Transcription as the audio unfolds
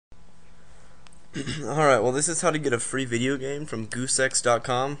Alright, well this is how to get a free video game from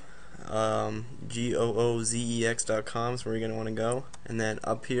goozex.com. goozex.com is where you're going to want to go. And then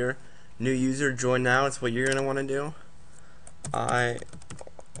up here, new user, join now, it's what you're going to want to do. I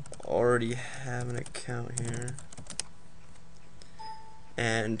already have an account here.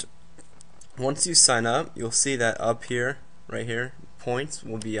 And once you sign up, you'll see that up here, right here, points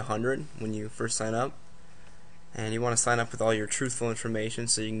will be 100 when you first sign up. And you want to sign up with all your truthful information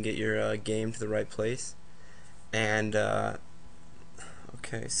so you can get your game to the right place. And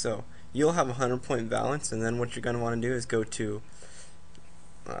okay, so you'll have a 100-point balance, and then what you're going to want to do is go to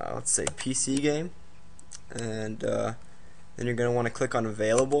let's say PC game, and then you're going to want to click on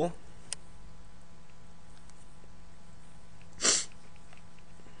available.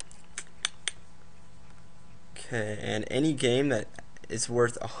 Okay, and any game that is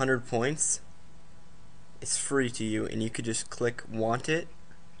worth 100 points, it's free to you, and you could just click want it,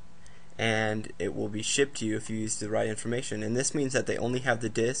 and it will be shipped to you if you use the right information. And this means that they only have the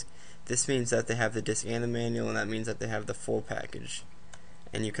disc. This means that they have the disc and the manual, and that means that they have the full package.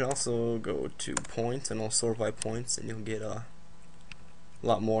 And you can also go to points, and I'll sort by points, and you'll get a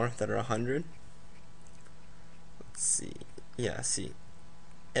lot more that are 100. Let's see. Yeah, see,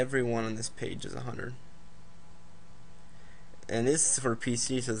 everyone on this page is 100. And this is for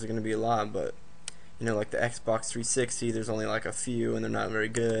PC, so there's going to be a lot, but you know, like the Xbox 360, there's only like a few, and they're not very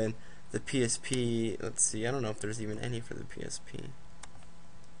good. The PSP, let's see, I don't know if there's even any for the PSP.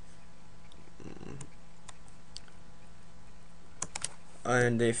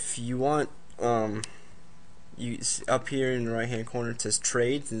 And if you want, you up here in the right hand corner it says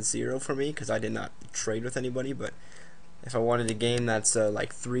trades and 0 for me, because I did not trade with anybody. But if I wanted a game that's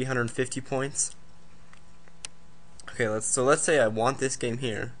like 350 points, okay, let's say I want this game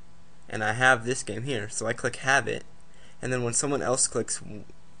here, and I have this game here, so I click have it, and then when someone else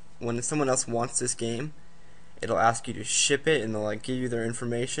wants this game, it'll ask you to ship it, and they'll like give you their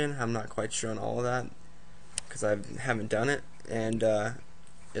information. I'm not quite sure on all of that because I haven't done it, and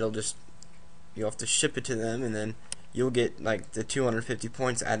you'll have to ship it to them, and then you'll get like the 250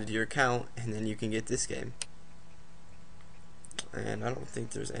 points added to your account, and then you can get this game. And I don't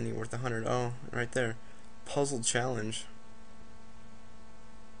think there's any worth 100. Oh, right there, puzzle challenge.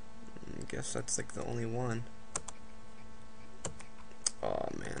 I guess that's like the only one. Oh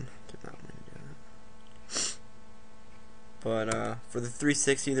man, did not want to do that. But for the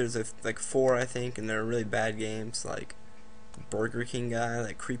 360, there's like 4, I think, and they're really bad games, like Burger King guy,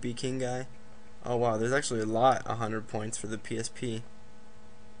 like Creepy King guy. Oh wow, there's actually a lot, 100 points for the PSP.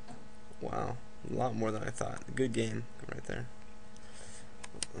 Wow, a lot more than I thought. Good game right there.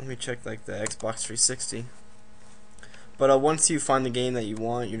 Let me check like the Xbox 360. But once you find the game that you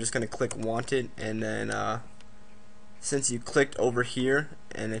want, you're just gonna click want it, and then since you clicked over here,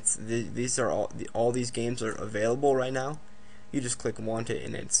 and it's these are all these games are available right now, you just click want it,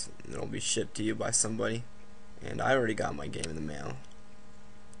 and it'll be shipped to you by somebody. And I already got my game in the mail.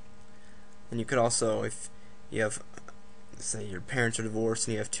 And you could also, if you have, say your parents are divorced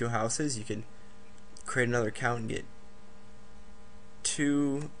and you have 2 houses, you could create another account and get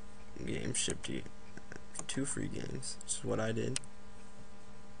 2 games shipped to you. 2 free games, which is what I did.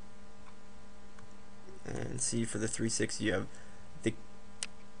 And see, for the 360 you have the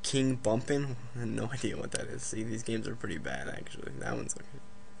King Bumpin'. I have no idea what that is. See, these games are pretty bad actually. That one's okay.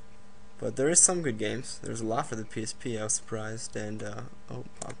 But there is some good games. There's a lot for the PSP, I was surprised. And oh,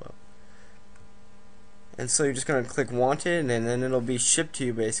 pop up. And so you're just gonna click wanted, and then it'll be shipped to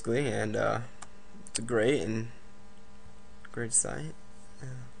you basically, and it's a great site.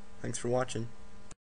 Thanks for watching.